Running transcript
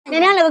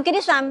给你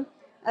算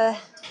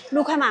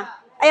6块嘛。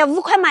哎呀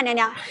，5块嘛，娘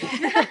娘。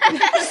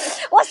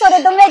我说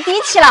的都没底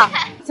气了。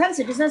产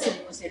次比产次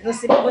不是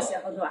，60的不是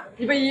好多啊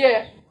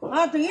110。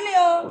啊，对的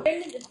哟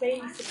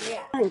，110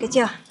啊。那个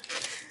酒。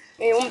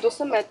哎，我们都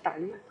是买淡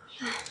的。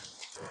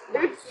那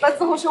个板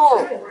子好小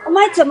哦。我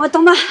买这么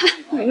多嘛，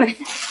妹妹。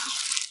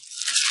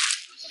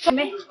妹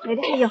妹，那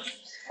里还有。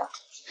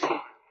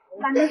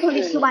咱们口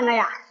里吃完了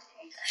呀。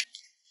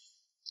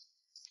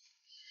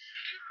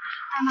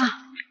来嘛，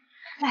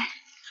来。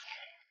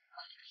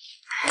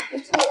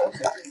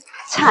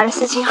查的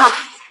事情哈，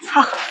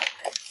好，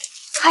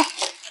嗨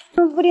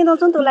，5点多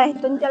钟都来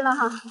蹲点了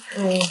哈。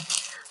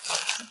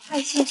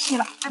太谢谢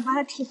了，来把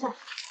它提出来。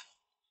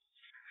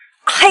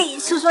嘿，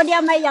叔叔，你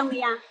要买杨梅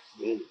呀？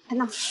看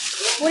到，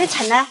我的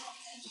秤呢？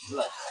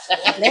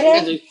那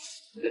个，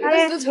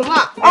那个称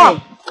嘛。哦，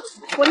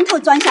昏头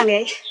转向的。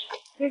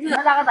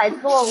那哪个袋子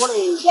给我的？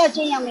你要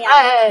剪杨梅啊？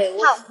哎，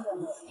好。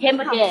甜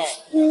不甜？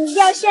你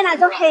要选那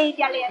种黑一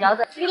点的。要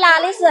的。你拿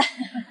的是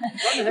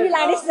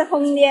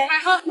红的，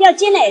你要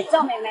剪那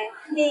种妹妹，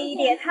黑一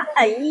点，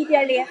它硬一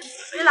点的。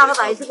你拿个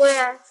袋子过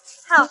来。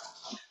好。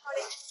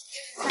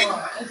这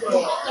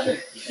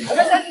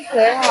个是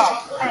这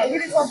哈。哎，你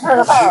的说牌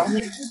了好。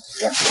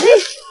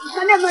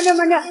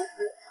慢点。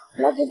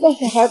那这个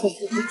是还不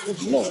是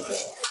挺了。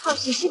好，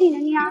谢谢你了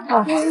你啊。好。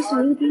我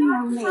送一点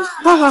杨梅。好。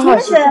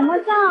这么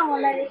早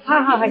来的。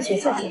好，谢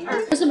谢。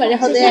这是卖的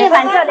好的。谢谢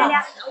慢走的了。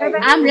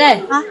俺们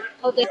人啊，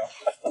好的。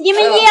你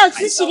们也要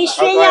仔细的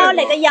选要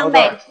那个杨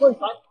梅，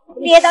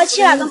裂到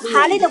起那种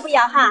趴的都不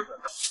要哈。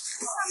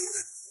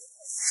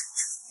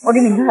我的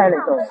名字还那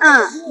个。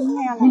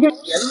你的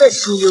燕麦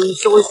行游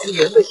所谓是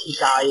燕麦行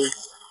侠耶。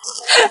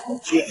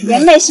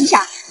燕麦行侠，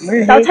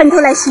到城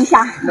头来行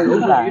侠。干什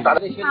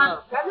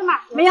么？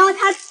没有，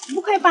他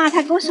5.8，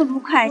他跟我说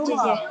5块，姐姐。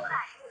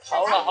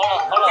好了。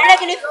妹儿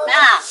给你分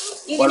啊，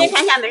你给你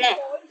看一下妹儿。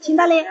听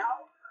到的。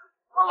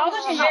好多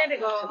钱的那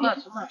个？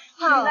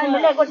好，来妹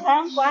儿给我称，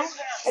乖。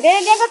那个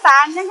2个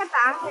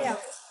大还要。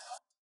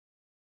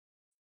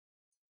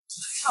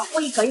好，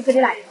我一个一个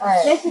的来。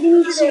那是你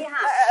们自己哈。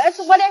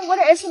25的，我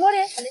的25的。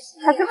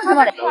他怎么这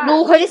么的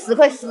？6块的4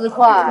块10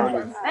块。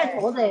哎，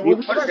错的，你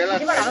把那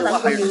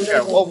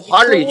个我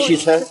怕累骑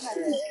车。来，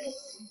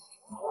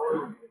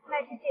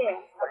姐姐。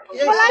我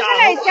哪个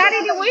来加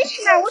你的微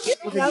信啊？我就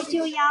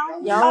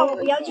191。要。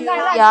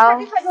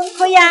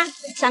可以啊，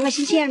上个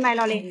星期买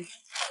了的。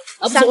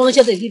那不是我们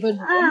晓得几本。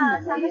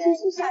上个星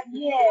期下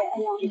雨，哎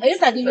呀。还有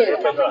啥地方？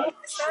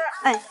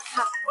哎，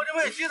好。我这不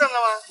有鸡蛋了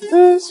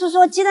吗？叔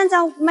叔，鸡蛋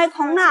早买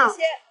空了。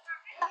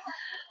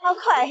好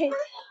快。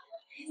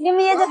你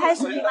们也在拍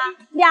视频吗？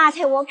牙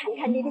才我看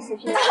看你的视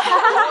频。哪有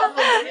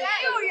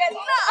人呢？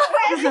我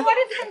也是我的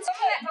成绩。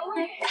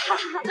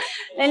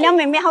那两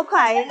妹妹好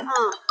快啊！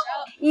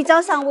一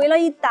早上为了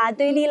一大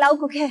堆的老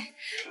顾客，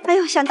哎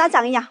呦，像打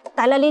仗一样，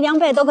带了你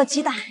200多个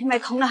鸡蛋，卖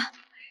空了。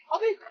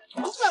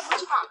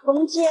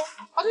公鸡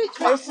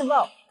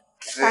25，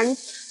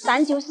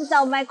但就是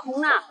早买空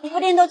了。5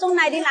点多钟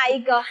来的那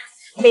一个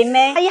妹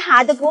妹，她一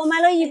下子给我买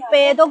了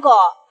100多个。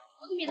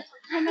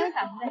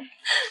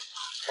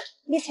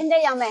你称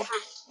点杨梅哈，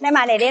来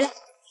嘛那里来，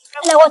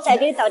我再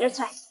给你倒点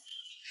出来。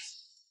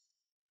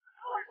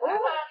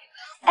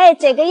哎，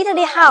这个里头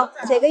的好，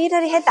这个里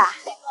头的很大。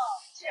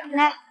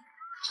来，啊，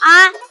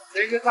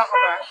这个咋个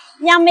办？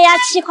杨梅啊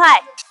7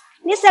块，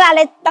你是拿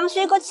来当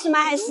水果吃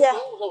吗？还是？无所谓，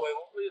我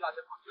可以拿去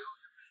放。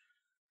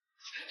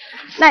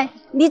来，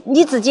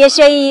你自己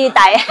选一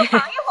袋。放一会会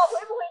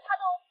不会它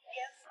都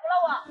变熟了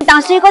哇？你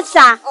当水果吃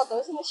啊？哦，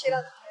都是那些了。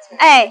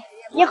哎，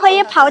你可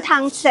以泡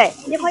糖吃，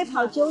你可以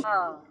泡酒。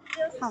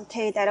好，特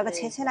意带了个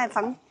车来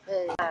放。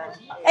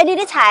哎，你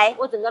的菜？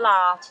我正在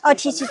拿。哦，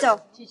提起走。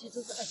提起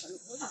走是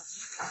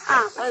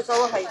啊。哎，找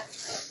我还有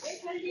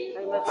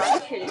没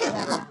番茄的？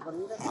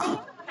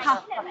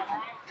好。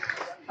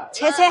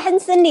车很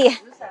省力。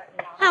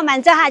好，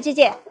慢走哈，姐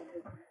姐。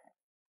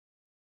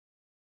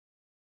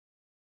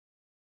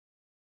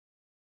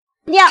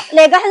你要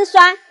那个很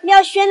酸，你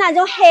要选那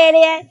种黑的，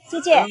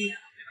姐姐。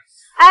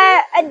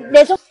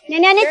那种娘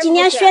娘，你尽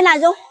量选那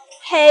种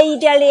黑一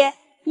点的，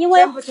因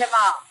为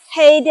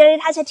黑一点的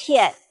它才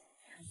甜，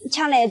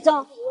像那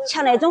种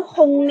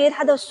红的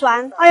它都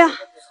酸。哎呀，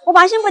我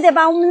巴心不得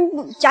把我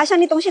们家乡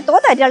的东西多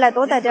带点来，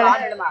多带点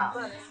来。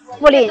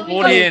福林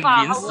临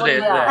时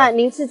的。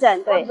临时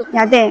证对，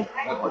要得。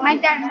买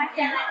点。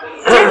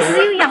这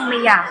只有杨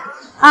梅呀。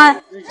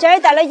这儿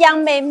带了杨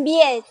梅、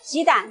米、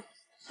鸡蛋，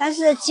但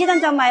是鸡蛋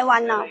早卖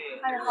完了。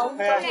好。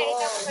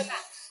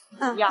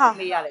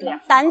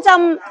蛋早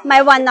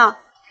卖完了。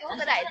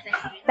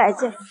袋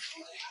子。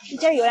你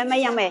今儿又来买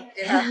杨梅？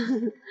再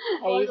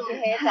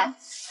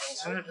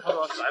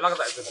拿个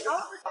袋子。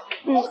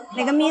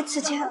那个米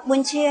吃起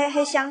闻起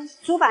很香，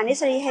煮饭的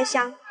时候也很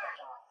香。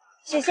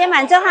谢谢，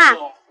慢走哈。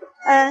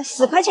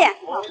4块钱。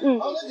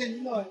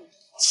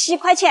7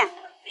块钱。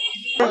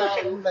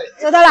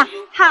收到了。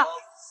好。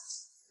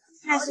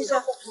还是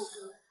说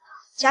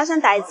加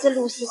上袋子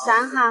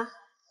63哈。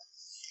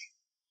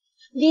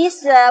米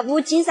是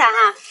5斤噻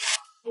哈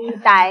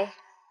，1袋、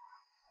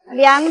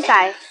2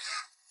袋、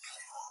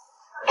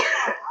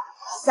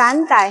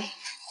3袋。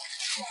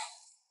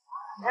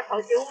还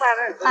放9嘛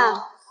那儿。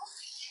啊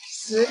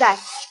，4袋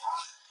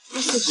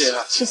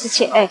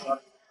，77，哎，好，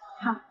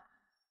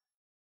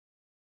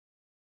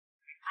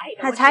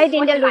还差一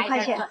点点6块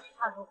钱。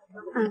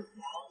嗯，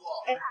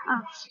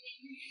啊，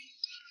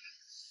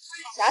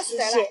下次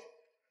再来。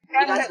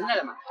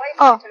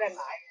哦，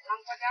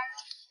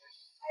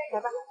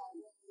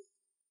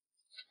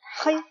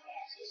嘿，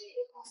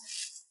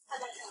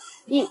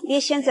你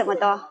选这么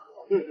多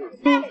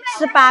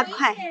，18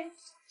块，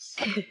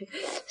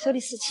收的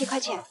17块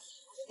钱，哎，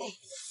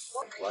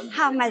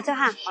好，买走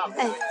哈，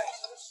哎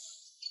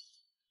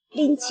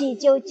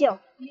，0799，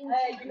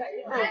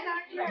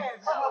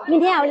明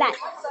天要来，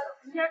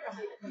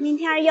明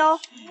天有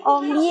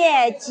米、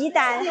鸡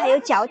蛋还有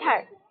饺子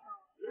儿，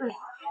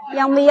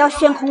杨梅要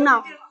选空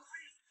了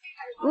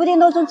，5点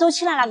多钟走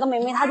起来，那个妹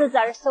妹她就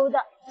在这儿守着，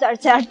在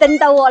这儿等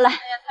到我了。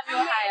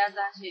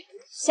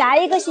下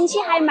一个星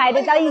期还买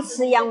得到1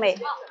次杨梅，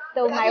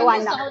都卖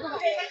完了。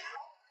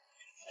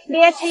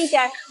略称一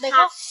点，那个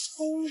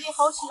红的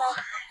好吃吗？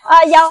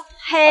要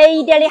黑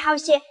一点的好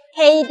些，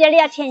黑一点的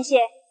要甜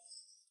些。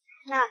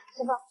那师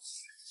傅。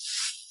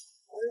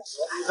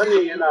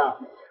30年了。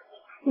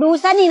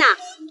630呐，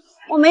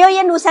我没有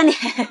演630。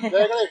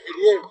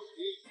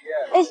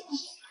哎，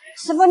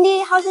师傅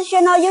你好生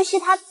选了，有些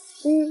他趴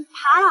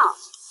了，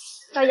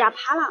到牙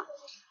趴了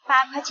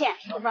，8块钱，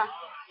是吧？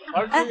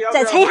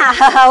再称一下，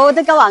我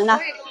都搞忘了。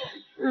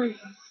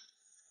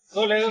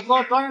说那个给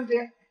我装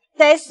点。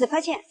对，4块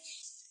钱。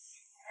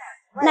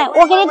来，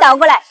我给你倒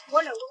过来。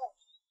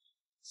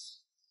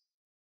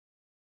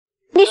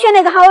你选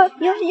那个好，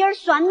有点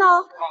酸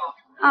哦。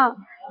啊，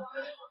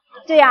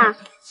对呀，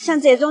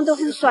像这种都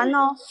很酸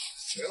哦。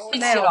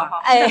没了，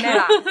哎，没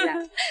了，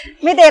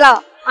没得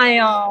了。哎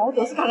呀，我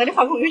就是看到你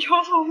发朋友圈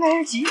好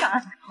买鸡蛋。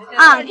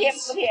啊，甜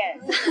不甜？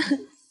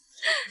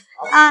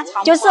啊，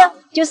就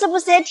是不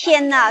是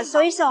甜了，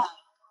所以说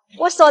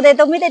我说的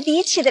都没得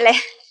底气的嘞。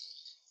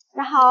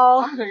然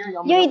后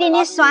有一点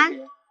点酸，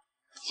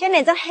选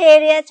那种黑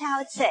的才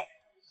好吃。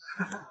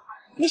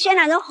你选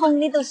那种红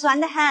的都酸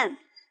得很。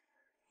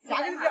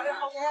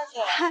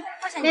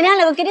娘娘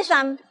那个给你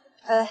算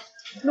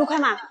6块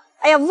嘛，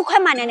哎呀5块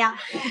嘛娘娘，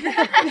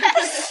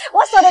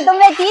我说的都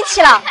没底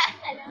气了。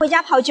回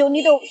家泡酒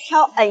你都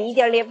挑硬一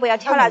点的，不要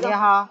挑那种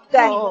对，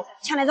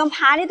像那种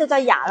趴的都遭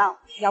压了，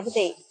要不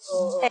得。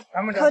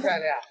专门做起来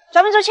的呀？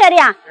专门做起来的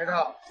呀。对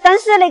头。但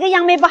是那个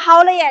杨梅不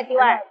好了耶，弟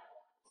娃儿。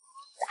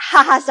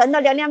哈哈，算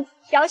了，娘娘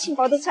表情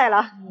包都出来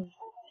了。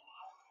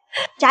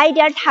加一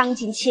点糖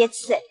进去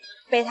吃，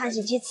白糖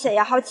进去吃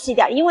要好吃一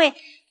点，因为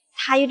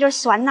它有点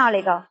酸了，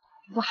那个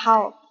不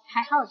好。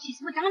还好，其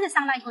实我刚才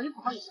上来以后也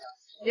不好意思。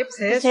也不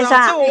吃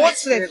酸，只有我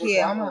吃的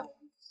甜嘛。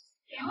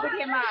不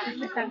甜嘛，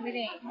没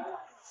得。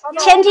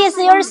前提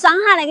是有点酸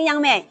哈，那个杨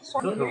梅。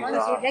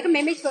那个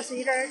妹妹确实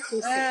有点偷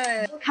食。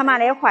看嘛，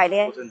那个坏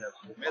的，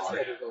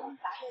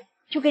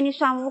就给你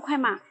算5块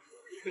嘛。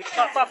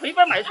把飞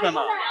板卖出来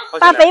嘛。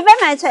把飞板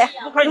卖出来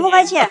，5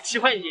块钱。7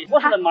块钱，我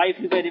是能买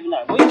飞板的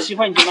来，我有7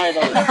块钱买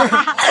得到的。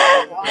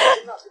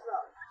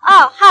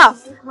哦，好。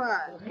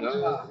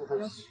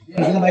你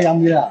这个买杨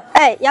梅了？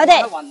哎，要得，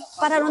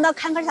把它弄到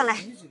坎坎上来。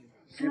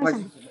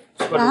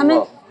让他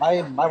们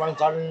买完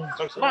找人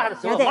找吃。要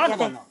得要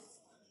得。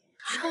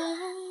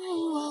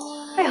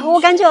哎呀，我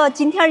感觉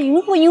今天晕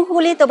乎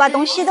的，都把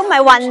东西都卖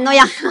完了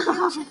呀。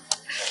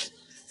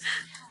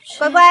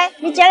乖乖，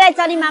你今儿来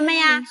找你妈妈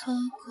呀？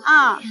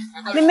啊，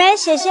妹妹，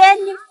谢谢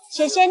你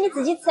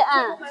自己吃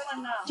啊。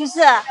就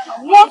是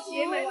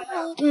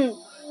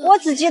我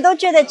自己都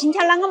觉得今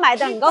天啷个卖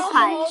得那么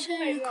快？我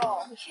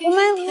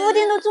们5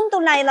点多钟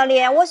都来了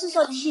的，我是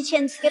说提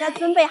前给他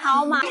准备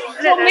好嘛。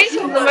我每次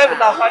都买不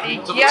到好的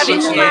鸡啊那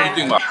些。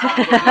定吧。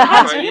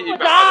你不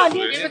到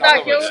有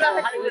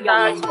了还是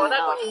到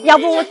要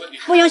不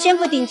不用先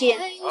付定金？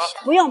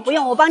不用，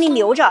我帮你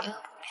留着。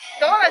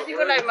多拿几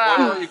个来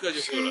嘛。一个就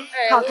够了。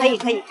好，可以。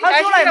好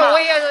久来嘛？我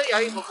也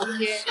要一个空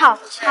间。好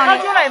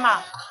久来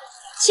嘛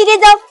？7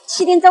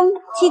点钟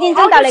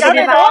到那个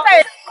地方，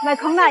卖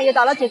空了，又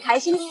到了最开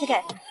心的时刻。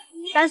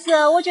但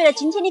是我觉得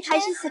今天的开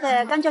心时刻，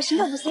感觉心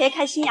头不是很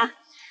开心呀，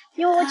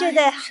因为我觉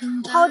得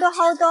好多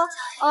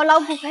老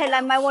顾客来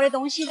买我的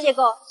东西，结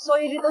果所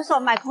有的都说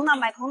卖空了。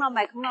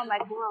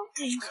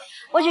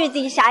我觉得自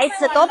己下一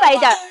次多摆一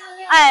点，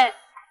哎，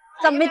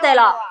怎么没得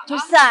了？就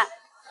是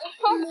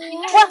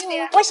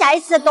我下一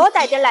次多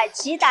带点来，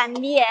鸡蛋、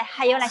米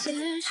还有那些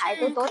菜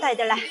都多带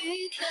点来。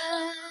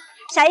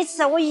下一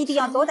次我一定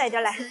要多带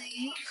点来。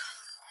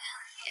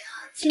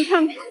今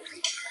天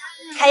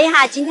看一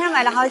下今天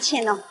卖了好多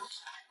钱了，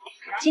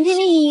今天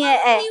的营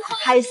业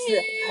还是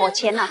破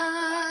千了。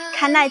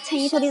看来城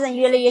里头的人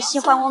越来越喜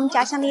欢我们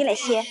家乡的那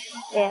些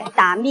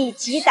大米、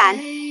鸡蛋、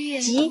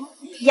鸡、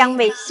杨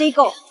梅、水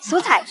果、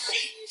蔬菜，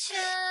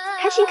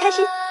开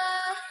心。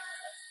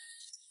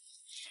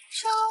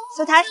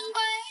收摊。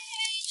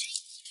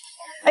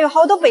哎呦，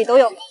好多倍都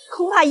有，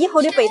恐怕以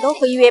后的倍都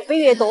会越倍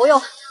越多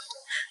哟。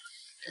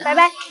拜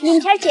拜，明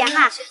天见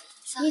哈！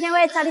明天我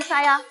来找你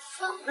耍呀。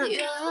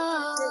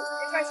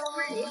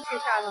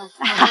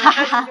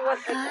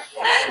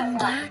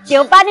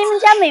就把你们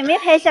家妹妹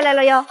拍下来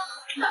了哟，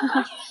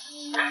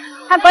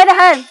她乖得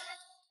很。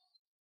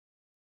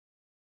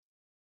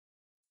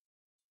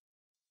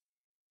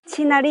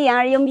勤劳的羊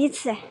儿有米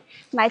吃，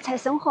卖菜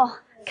生活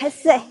开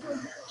始。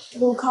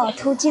6颗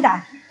土鸡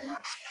蛋，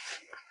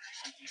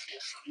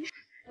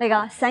那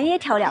个商业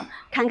调料，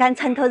看看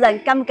城头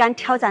人敢不敢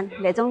挑战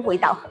那种味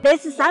道。那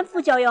是3伏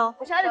饺哟，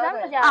不晓得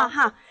3伏饺啊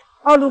哈，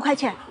哦6块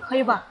钱可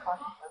以吧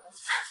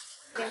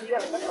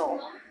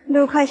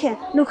？6块钱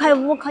，6块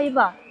5可以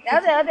吧？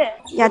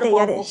要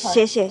得，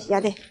谢谢，要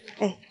得，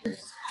哎，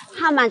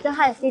好慢走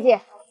哈，姐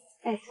姐，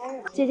哎，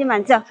姐姐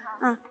慢走，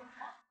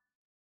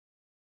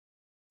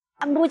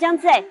木姜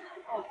子，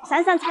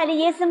山上采的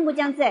野生木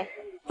姜子，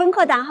粉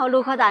壳蛋和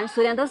6颗蛋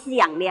数量都是一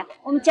样的。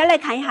我们今儿来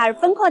看一下，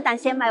粉壳蛋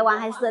先卖完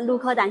还是6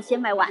颗蛋先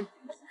卖完？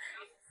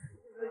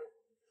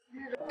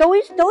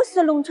都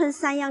是农村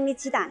散养的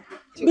鸡蛋，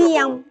你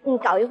养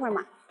告一会儿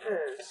嘛。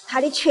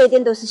它的缺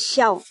点都是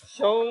小，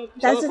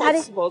但是它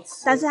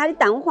的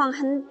蛋黄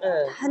很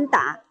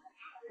大。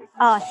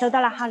哦，收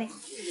到了，好的。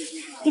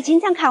你经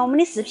常看我们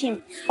的视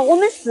频，我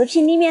们视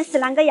频里面是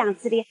啷个样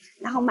子的，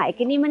然后卖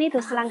给你们的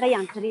都是啷个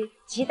样子的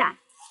鸡蛋。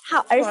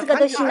好，20个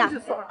都行了。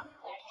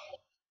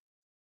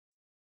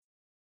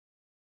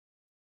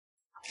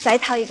再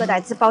套一个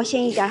袋子，保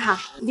险一点哈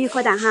，6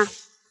颗蛋哈。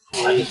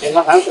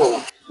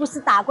不是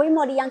大规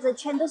模的养殖，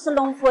全都是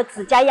农户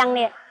自家养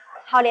的。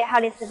好的，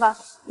师傅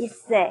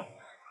，14、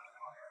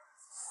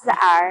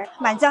12，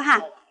慢走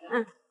哈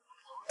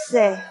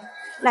，10，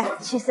来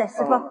70，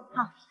师傅，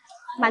好，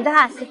慢走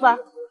哈，师傅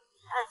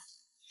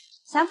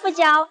，3伏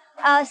饺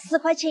，10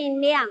块钱1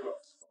两，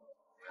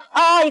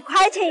哦，1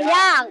块钱1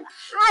两，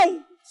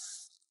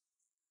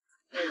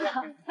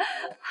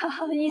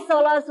嗨，一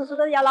说了，叔叔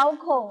都要脑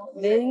壳，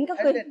那个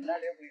贵，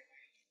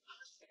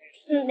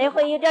那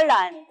回有点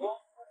烂。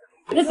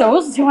你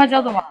都是青花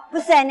饺子嘛？不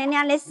是，娘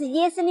娘，那是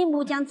野生的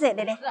木姜子，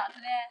那的。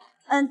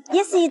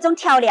也是一种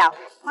调料。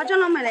花椒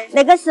啷卖的？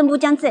那个是木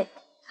姜子，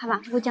看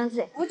嘛，木姜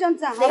子。木姜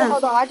子啊，还有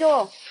好多花椒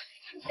哦。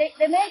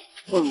那没？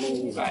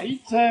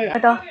好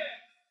多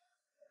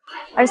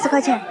，20块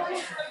钱。好。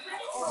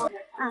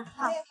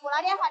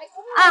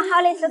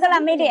好的，收到了，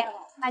美丽，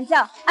慢走。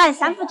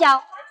3伏饺，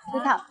里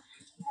头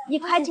1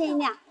块钱1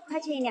两，1块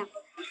钱1两。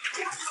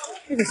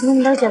这个是我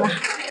们老家的。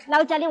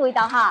老家的味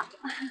道哈。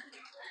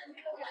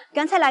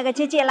刚才那个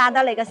姐姐拿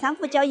到那个3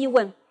伏饺一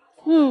闻，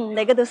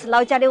那个都是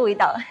老家的味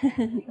道，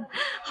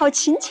好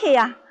亲切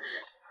呀。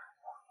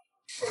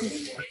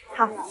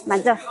好，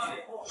慢走，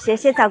谢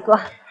谢照顾。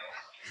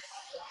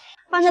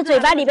放在嘴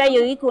巴里边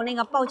有一股那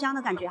个爆浆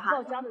的感觉哈。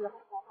爆浆的很好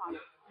哈，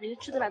你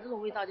吃得来这种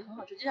味道就很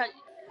好吃，就像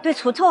对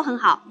除臭很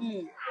好。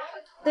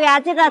对啊，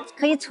这个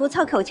可以除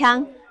臭口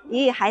腔，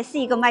还是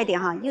一个卖点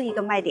哈，又一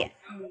个卖点。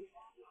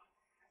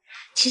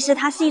其实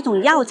它是一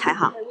种药材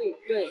哈。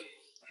对。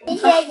谢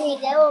谢你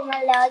给我们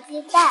留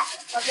鸡蛋，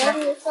我给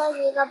你送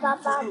一个包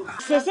包。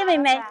谢谢妹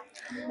妹，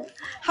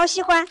好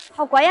喜欢，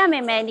好乖呀，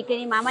妹妹，你跟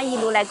你妈妈一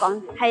路来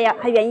逛，还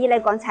愿意来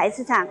逛菜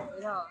市场。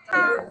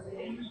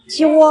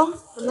鸡窝，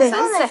对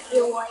，30鸡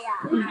窝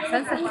呀。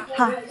30。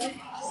好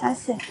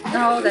，30。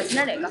然后再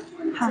吃点那个，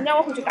好，今天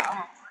我回去告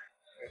哈。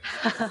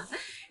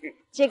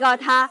结果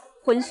他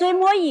浑水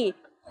摸鱼，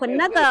混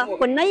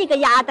了一个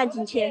鸭蛋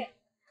进去，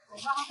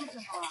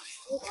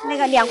那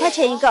个2块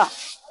钱一个。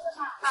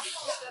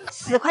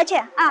10块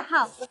钱啊，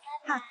好，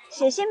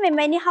谢谢妹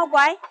妹，你好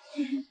乖，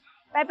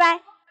拜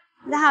拜。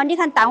然后你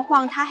看蛋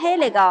黄，它很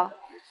那个，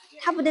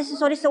它不得是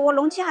说的是我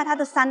弄起哈，它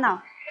都散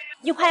了。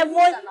1块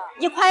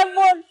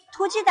5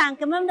土鸡蛋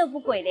根本都不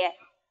贵的。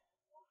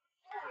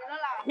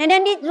娘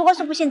娘，你如果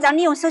说不嫌脏，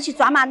你用手去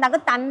抓嘛，那个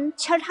蛋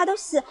清儿它都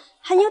是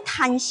很有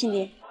弹性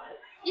的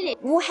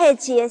，5黑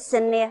结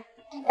生的。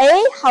哎，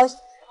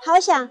好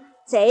像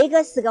这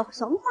个是个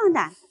双黄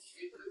蛋。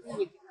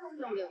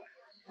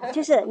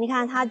就是你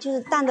看它就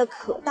是蛋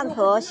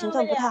壳形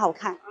状不太好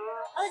看。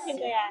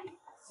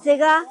这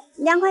个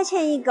2块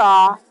钱一个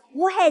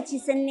，5黑鸡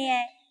生的。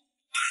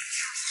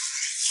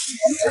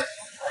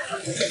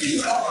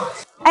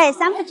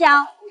3伏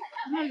饺，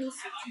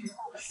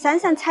山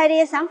上采的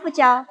3伏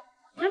饺，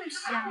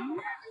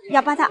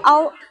要把它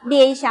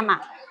捏一下嘛。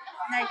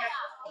来一下，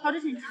好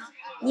多钱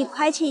？1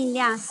块钱1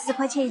两，10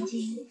块钱1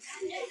斤。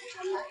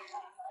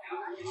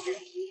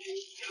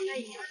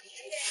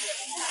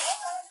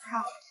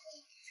好。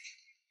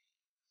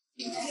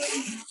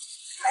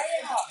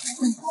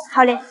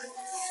好嘞，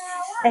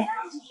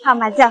好，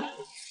慢走。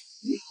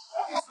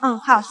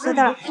好，收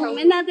到了。我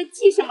们那个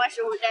鸡什么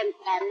时候来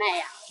卖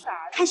呀？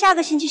看下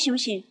个星期行不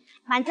行？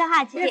慢走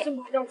哈，姐姐。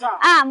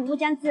木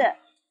姜子，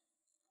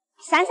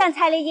山上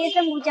采的野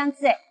生木姜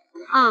子。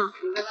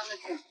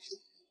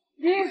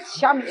你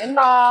下面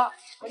啦，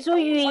煮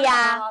鱼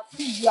呀，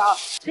鱼呀，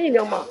称1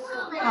两嘛。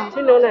好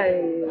，1两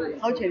来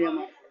好钱两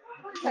嘛。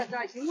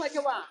新花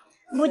椒啊。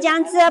木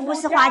姜子不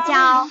是花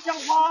椒，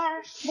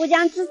木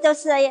姜子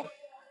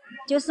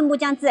就是木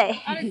姜子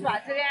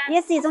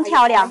也是一种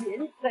调料。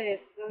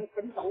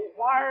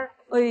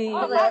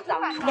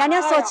娘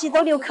娘说起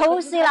都流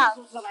口水了。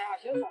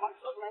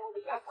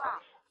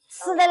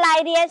吃得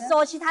来的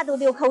说起他都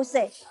流口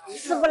水，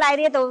吃不来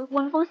的都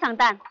闻风丧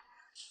胆。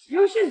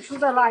有些吃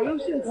得来，有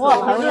些吃我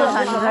朋友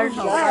还是哪儿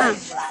头？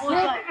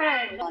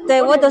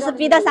对我都是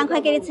逼到3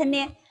块给你称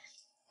的。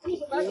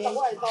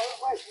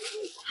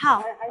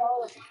好，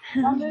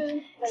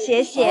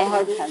谢谢。妹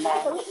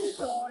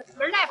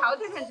儿来泡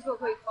腿才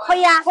可以。可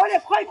以啊。可以的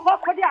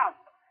啊。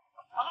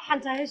咸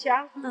菜很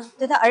香。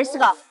对头20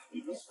个。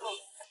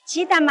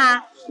鸡蛋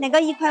嘛，那个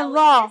1块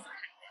5。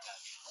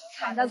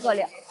看到过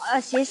了。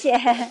谢谢。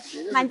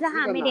慢着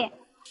哈，美丽。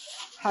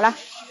好了。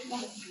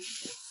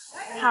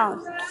好，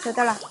收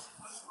到了。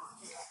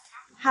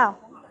好，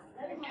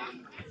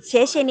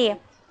谢谢你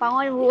帮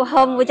我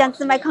和木匠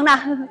子卖空了。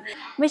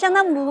没想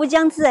到木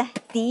匠子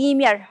第一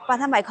名把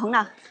它卖空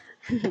了，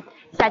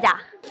下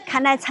架。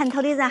看来城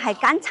头的人还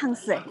敢尝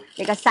试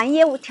那个商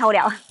业调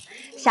料，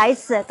下一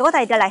次多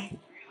带点来。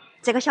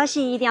这个消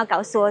息一定要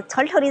告诉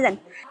村头的人，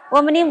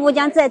我们的木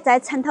匠子在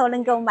城头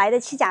能够卖得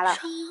起价了。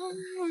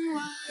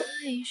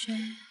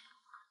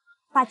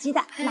把鸡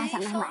蛋拿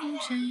上来卖。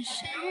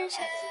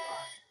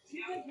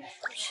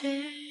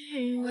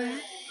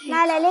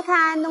来，你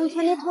看农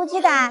村的土鸡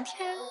蛋。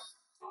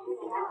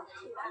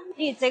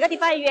咦，这个地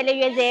方越来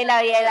越热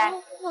闹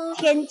了。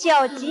甜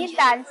酒、鸡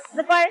蛋、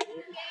丝瓜儿，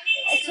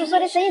叔叔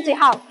的生意最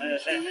好。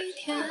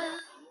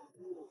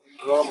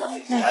哦，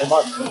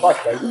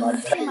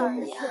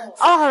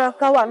好了，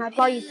搞忘了，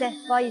不好意思。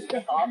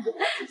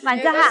慢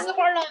着哈。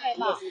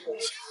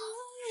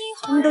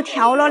我们都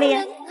挑了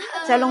的，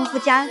在农夫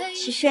家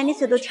去选的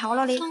时候都挑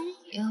了的。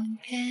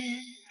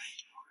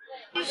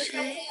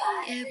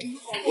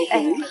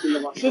哎，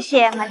谢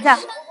谢，慢着。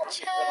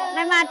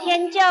来嘛，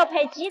甜酒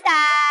配鸡蛋，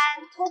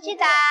土鸡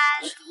蛋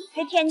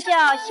配甜酒，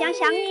香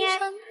香的。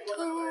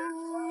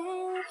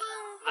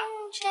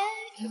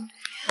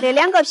这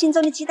2个品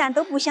种的鸡蛋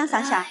都不相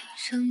上下，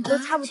都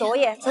差不多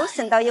耶，都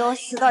剩到有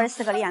10多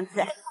20个的样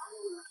子。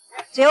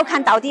最后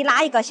看到底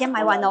哪一个先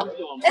卖完了。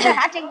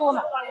他见过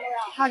嘛？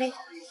好的。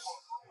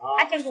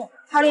他见过。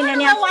好的，娘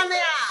娘。完了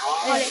呀。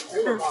好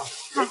的，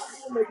好。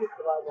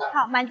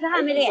好，慢着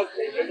哈，美丽。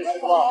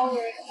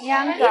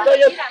2个。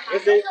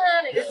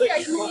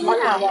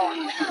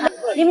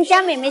你们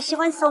家妹妹喜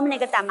欢吃我们那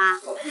个蛋吗？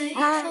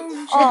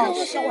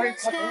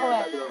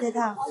对头。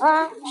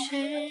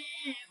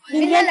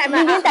明天带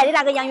的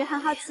那个洋芋很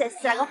好吃，是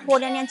那个活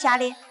娘娘家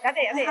的，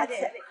好吃。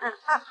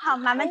好，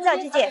慢慢走，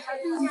姐姐。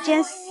你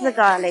捡10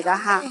个那个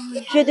哈，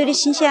绝对的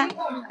新鲜。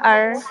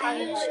2、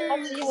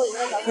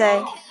对，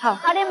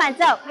好的，慢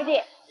走，美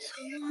丽。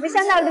没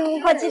想到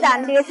6颗鸡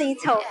蛋略胜一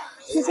筹，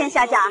提前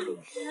下架。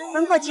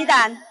分颗鸡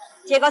蛋，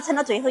结果成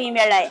了最后一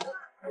名嘞。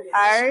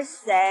2、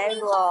4、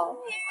6、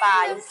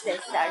8、14、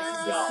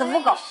12、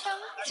15个，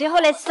最后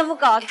那15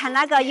个看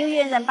哪个有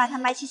缘人把它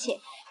买起去。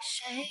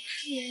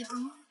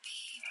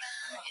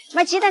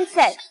买鸡蛋吃，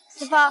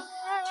是否？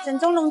正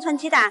宗农村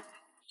鸡蛋。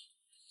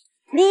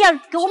你要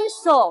跟我们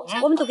说，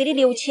我们都给你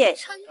留起。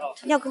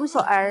你要跟我们说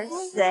2、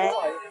4，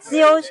只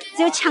有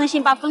强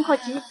行把分颗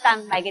鸡蛋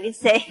卖给你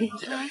吃。2、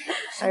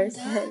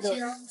4、6、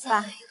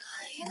8、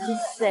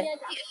14。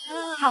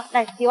好，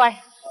来第2，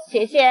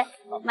谢谢，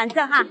慢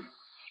走哈。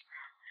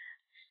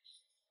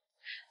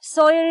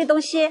所有的东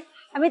西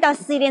还没到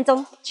11点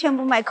钟，全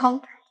部卖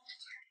空。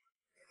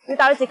又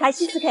到了最开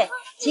心时刻，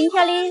今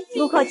天的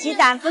6颗鸡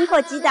蛋、分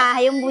颗鸡蛋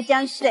还有木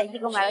浆子，一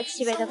共卖了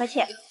700多块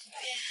钱。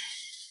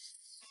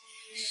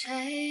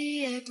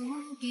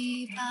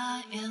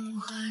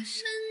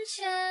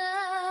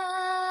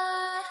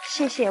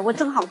谢谢，我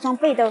正好装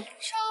备的。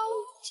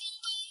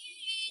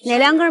那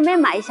2个人没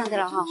卖，晓得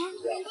了哈。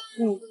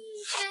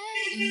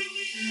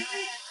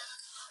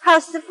好，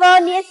师傅，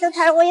你也收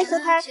摊，我也收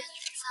摊。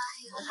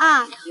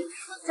啊，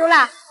走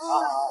了。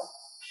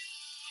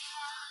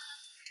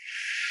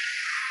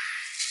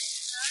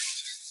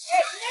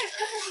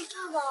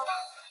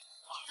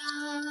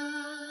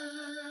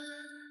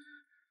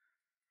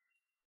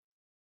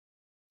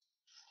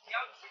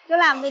走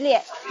了，美丽。